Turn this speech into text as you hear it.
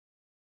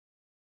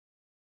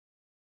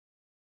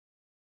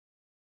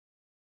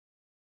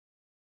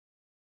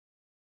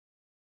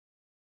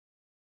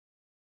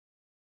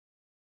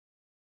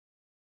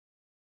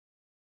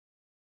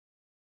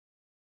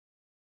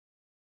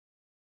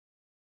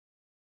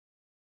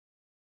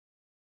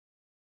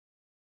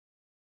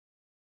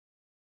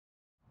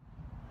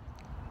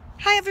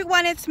Hi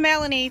everyone, it's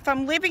Melanie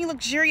from Living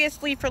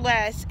Luxuriously for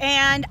Less,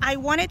 and I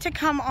wanted to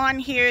come on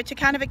here to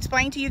kind of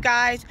explain to you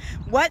guys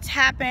what's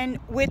happened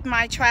with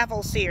my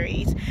travel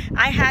series.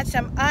 I had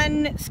some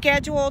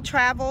unscheduled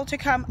travel to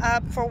come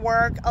up for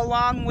work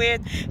along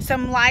with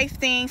some life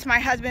things. My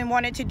husband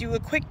wanted to do a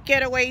quick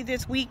getaway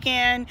this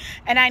weekend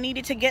and I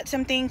needed to get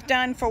some things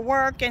done for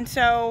work, and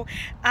so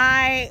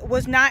I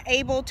was not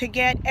able to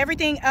get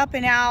everything up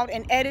and out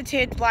and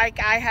edited like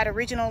I had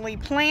originally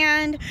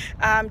planned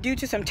due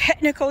to some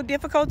technical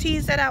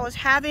difficulties that I was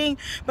having.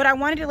 But I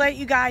wanted to let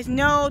you guys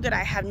know that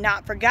I have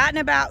not forgotten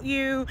about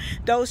you.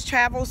 Those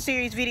travel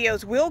series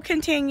videos will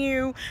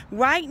continue.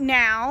 Right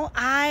now,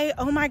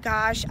 oh my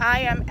gosh,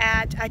 I am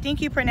at, I think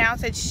you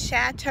pronounce it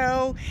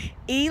Chateau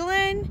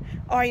Elan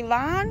or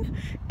Elan,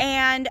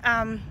 and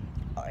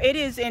it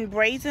is in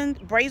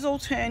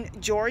Braselton,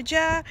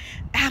 Georgia.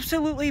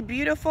 Absolutely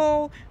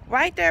beautiful.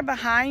 Right there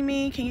behind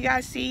me, can you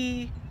guys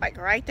see, like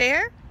right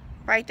there?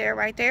 Right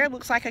there,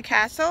 looks like a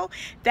castle.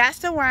 That's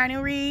the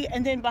winery,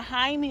 and then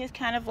behind me is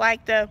kind of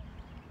like the,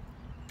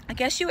 I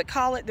guess you would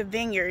call it the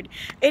vineyard.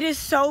 It is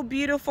so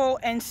beautiful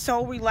and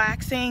so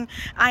relaxing.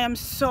 I am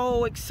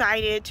so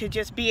excited to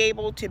just be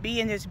able to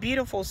be in this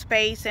beautiful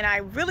space, and I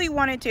really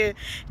wanted to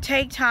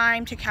take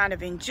time to kind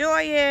of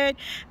enjoy it.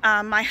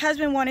 My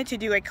husband wanted to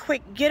do a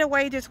quick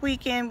getaway this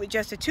weekend with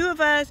just the two of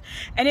us,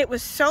 and it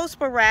was so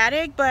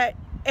sporadic, but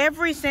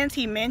ever since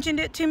he mentioned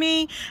it to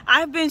me,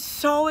 I've been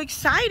so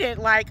excited.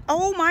 Like,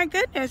 oh my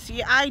goodness,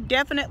 yeah, I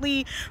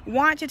definitely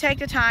want to take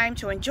the time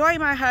to enjoy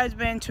my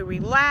husband, to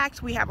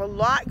relax. We have a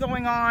lot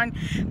going on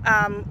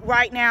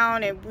right now,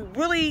 and we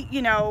really,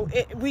 you know,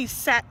 we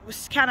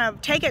kind of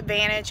take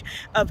advantage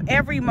of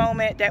every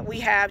moment that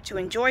we have to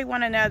enjoy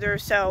one another.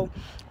 So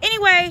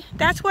anyway,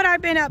 that's what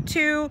I've been up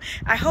to.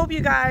 I hope you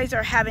guys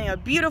are having a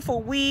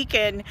beautiful week,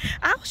 and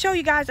I'll show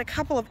you guys a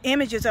couple of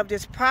images of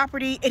this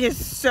property. It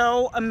is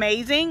so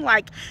amazing,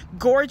 like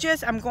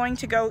gorgeous. I'm going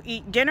to go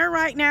eat dinner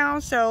right now,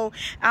 so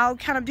I'll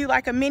kind of do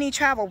like a mini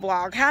travel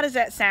vlog. How does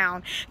that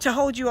sound? To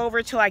hold you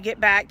over till I get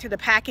back to the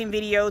packing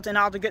videos and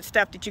all the good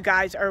stuff that you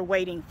guys are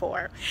waiting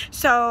for.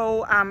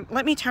 So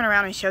let me turn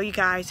around and show you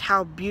guys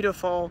how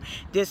beautiful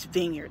this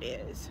vineyard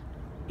is.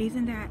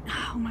 Isn't that,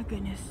 oh my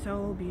goodness,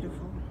 so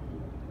beautiful.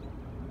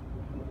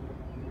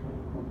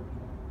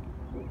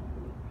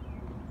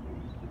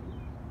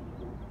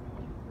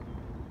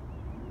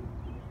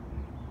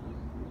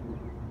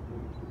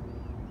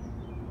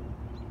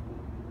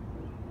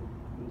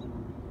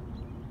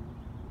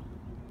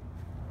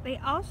 They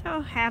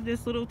also have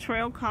this little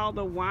trail called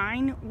the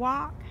Wine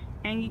Walk,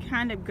 and you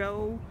kind of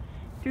go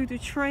through the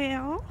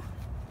trail.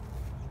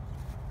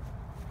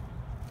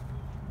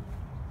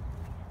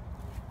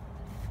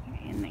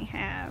 And they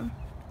have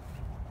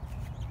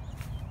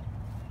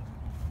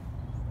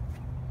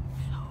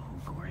so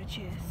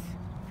gorgeous.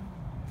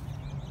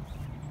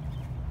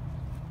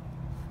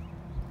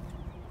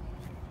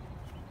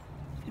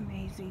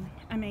 Amazing,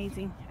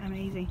 amazing,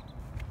 amazing.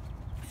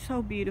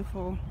 So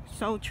beautiful,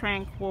 so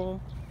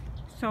tranquil,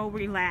 so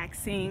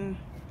relaxing.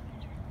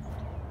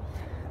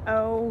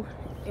 OMGGG.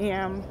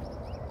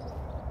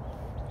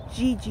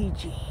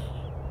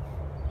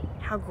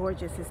 How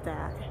gorgeous is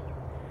that?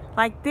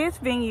 Like, this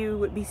venue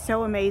would be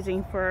so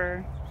amazing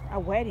for a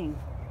wedding.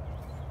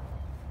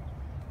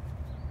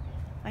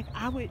 Like,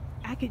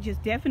 I could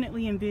just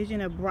definitely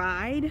envision a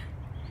bride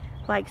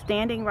like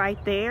standing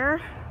right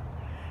there.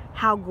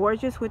 How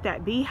gorgeous would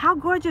that be? How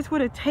gorgeous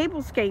would a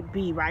tablescape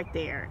be right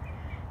there?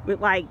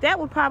 But like, that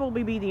would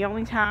probably be the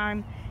only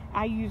time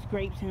I use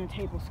grapes in a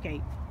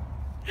tablescape.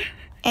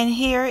 And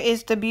here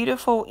is the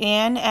beautiful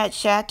inn at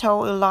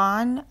Chateau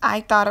Elan.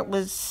 I thought it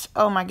was,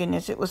 oh my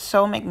goodness, it was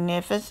so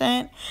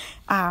magnificent.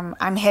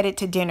 I'm headed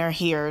to dinner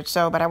here,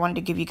 but I wanted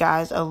to give you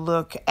guys a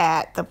look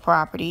at the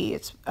property.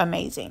 It's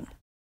amazing.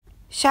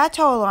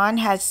 Chateau Elan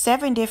has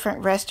 7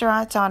 different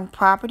restaurants on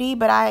property,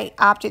 but I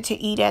opted to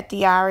eat at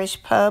the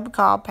Irish pub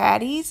called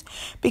Paddy's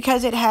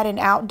because it had an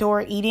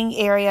outdoor eating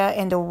area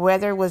and the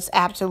weather was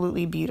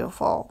absolutely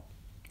beautiful.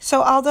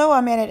 So although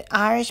I'm at an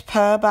Irish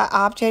pub, I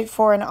opted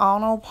for an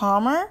Arnold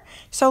Palmer.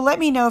 So let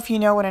me know if you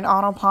know what an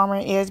Arnold Palmer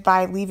is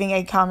by leaving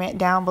a comment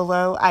down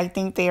below. I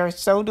think they are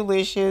so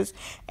delicious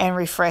and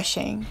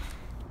refreshing.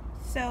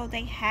 So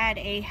they had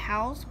a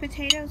house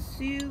potato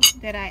soup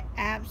that I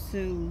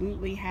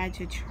absolutely had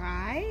to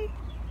try.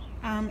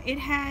 It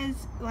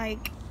has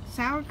like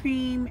sour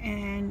cream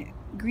and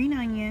green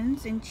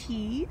onions and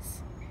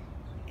cheese.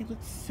 It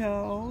looks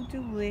so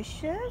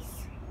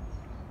delicious.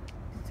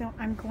 So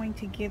I'm going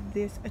to give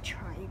this a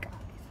try, you guys.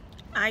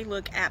 I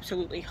look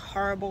absolutely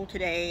horrible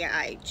today.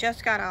 I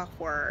just got off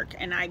work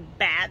and I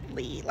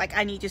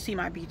need to see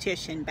my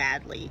beautician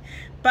badly.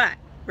 But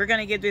we're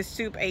gonna give this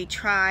soup a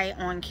try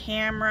on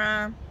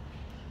camera.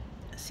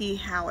 See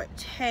how it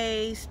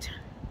tastes.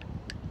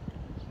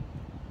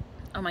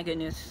 Oh my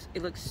goodness,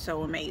 it looks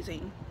so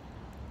amazing.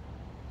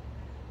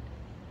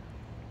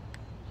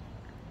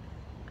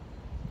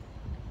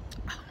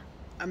 Oh,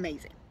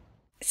 amazing.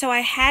 So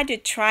I had to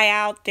try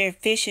out their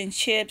fish and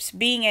chips.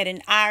 Being at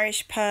an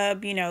Irish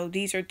pub, you know,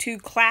 these are two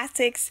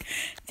classics.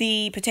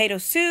 The potato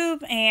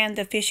soup and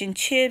the fish and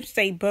chips,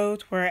 they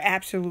both were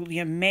absolutely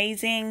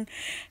amazing.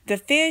 The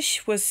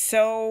fish was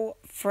so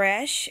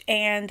fresh,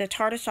 and the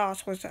tartar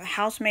sauce was a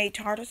house-made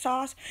tartar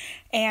sauce,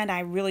 and I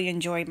really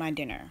enjoyed my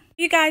dinner.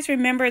 You guys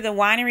remember the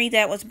winery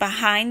that was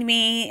behind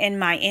me in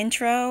my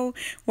intro?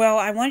 Well,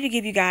 I wanted to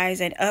give you guys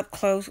an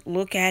up-close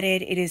look at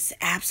it. It is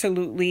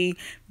absolutely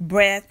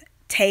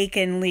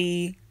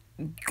breathtakingly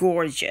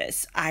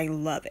gorgeous. I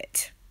love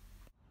it.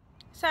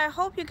 So I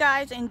hope you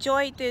guys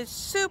enjoyed this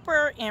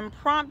super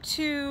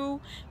impromptu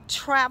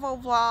travel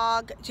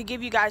vlog to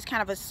give you guys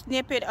kind of a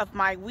snippet of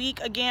my week.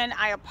 Again,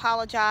 I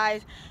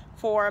apologize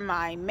for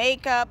my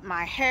makeup,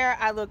 my hair.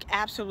 I look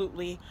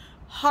absolutely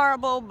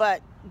horrible,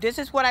 but this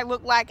is what I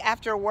look like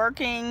after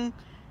working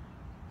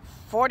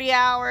 40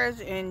 hours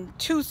in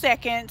 2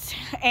 seconds.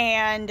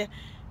 And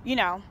you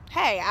know,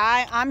 hey,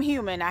 I'm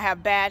human. I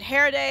have bad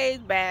hair days,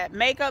 bad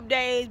makeup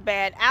days,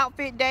 bad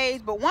outfit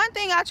days. But one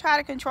thing I try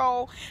to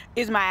control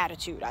is my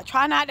attitude. I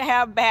try not to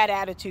have bad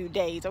attitude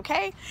days,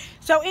 okay?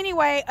 So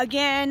anyway,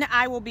 again,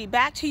 I will be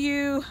back to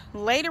you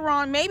later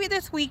on, maybe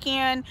this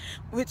weekend,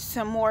 with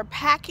some more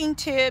packing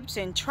tips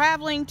and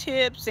traveling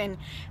tips and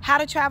how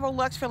to travel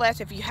Lux for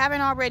less. If you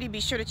haven't already, be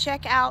sure to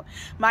check out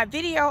my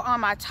video on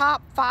my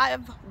top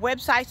 5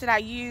 websites that I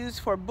use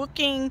for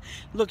booking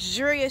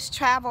luxurious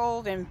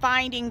travel and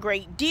finding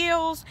great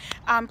deals.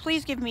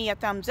 Please give me a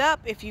thumbs up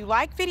if you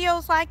like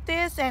videos like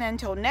this, and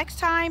until next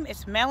time,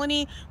 it's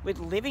Melanie with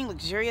Living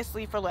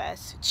Luxuriously for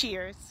Less.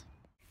 Cheers.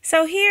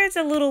 So here's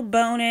a little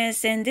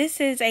bonus, and this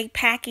is a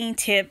packing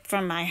tip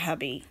from my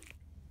hubby.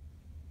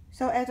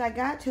 So as I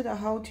got to the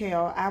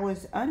hotel, I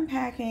was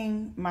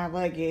unpacking my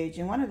luggage,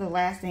 and one of the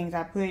last things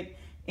I put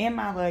in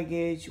my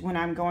luggage when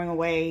I'm going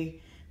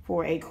away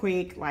for a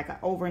quick, like an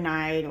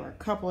overnight or a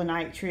couple of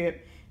night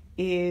trip,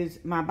 is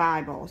my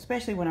Bible,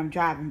 especially when I'm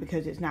driving,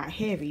 because it's not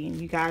heavy,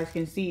 and you guys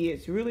can see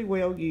it's really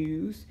well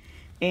used,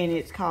 and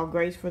it's called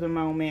Grace for the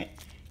Moment.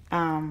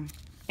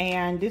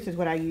 And this is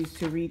what I use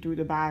to read through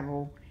the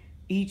Bible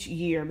each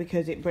year,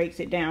 because it breaks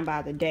it down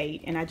by the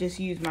date, and I just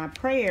use my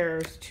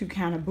prayers to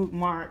kind of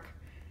bookmark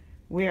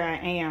where I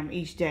am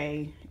each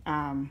day.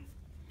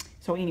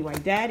 So anyway,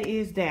 that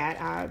is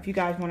that. If you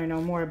guys want to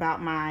know more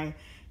about my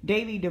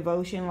daily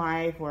devotion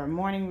life or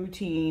morning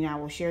routine, I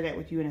will share that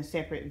with you in a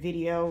separate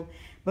video.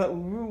 But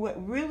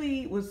what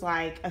really was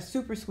like a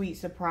super sweet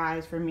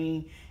surprise for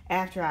me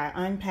after I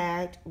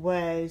unpacked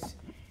was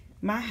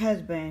my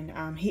husband.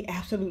 He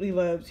absolutely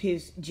loves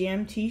his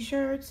gym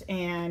t-shirts,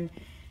 and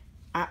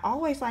I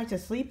always like to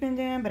sleep in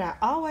them, but I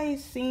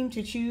always seem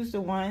to choose the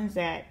ones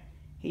that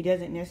he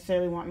doesn't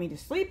necessarily want me to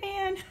sleep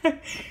in.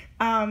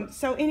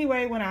 So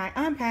anyway, when I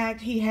unpacked,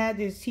 he had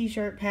this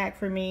t-shirt pack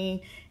for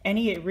me, and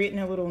he had written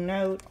a little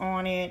note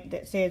on it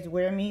that says,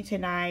 "Wear me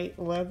tonight,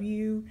 love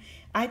you."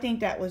 I think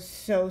that was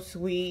so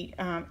sweet.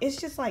 It's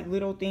just like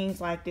little things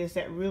like this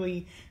that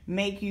really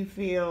make you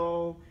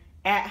feel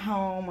at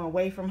home,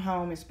 away from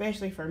home,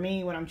 especially for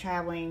me when I'm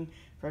traveling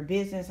for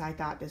business. I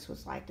thought this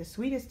was like the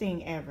sweetest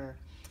thing ever.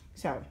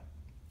 So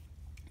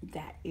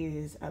that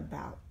is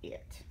about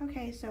it.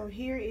 Okay, so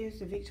here is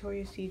the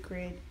Victoria's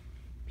Secret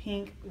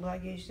pink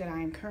luggage that I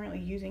am currently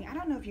using. I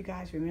don't know if you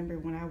guys remember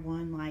when I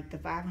won like the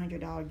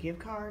 $500 gift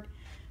card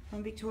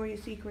from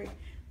Victoria's Secret.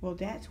 Well,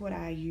 that's what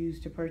I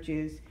used to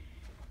purchase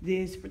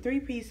this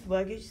 3-piece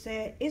luggage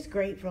set. It's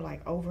great for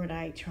like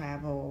overnight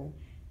travel,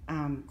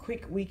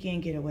 quick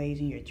weekend getaways,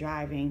 and you're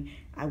driving.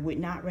 I would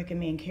not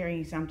recommend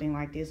carrying something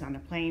like this on a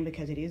plane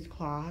because it is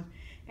cloth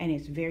and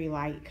it's very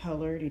light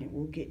colored and it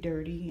will get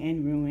dirty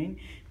and ruined.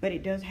 But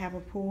it does have a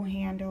pull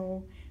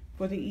handle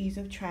for the ease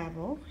of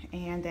travel,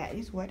 and that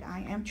is what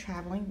I am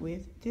traveling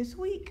with this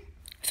week.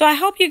 So I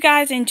hope you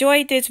guys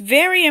enjoyed this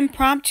very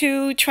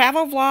impromptu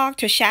travel vlog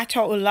to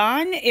Chateau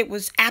Ulan. It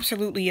was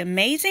absolutely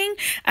amazing.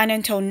 And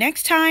until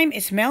next time,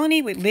 it's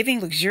Melanie with Living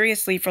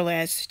Luxuriously for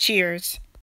Less. Cheers.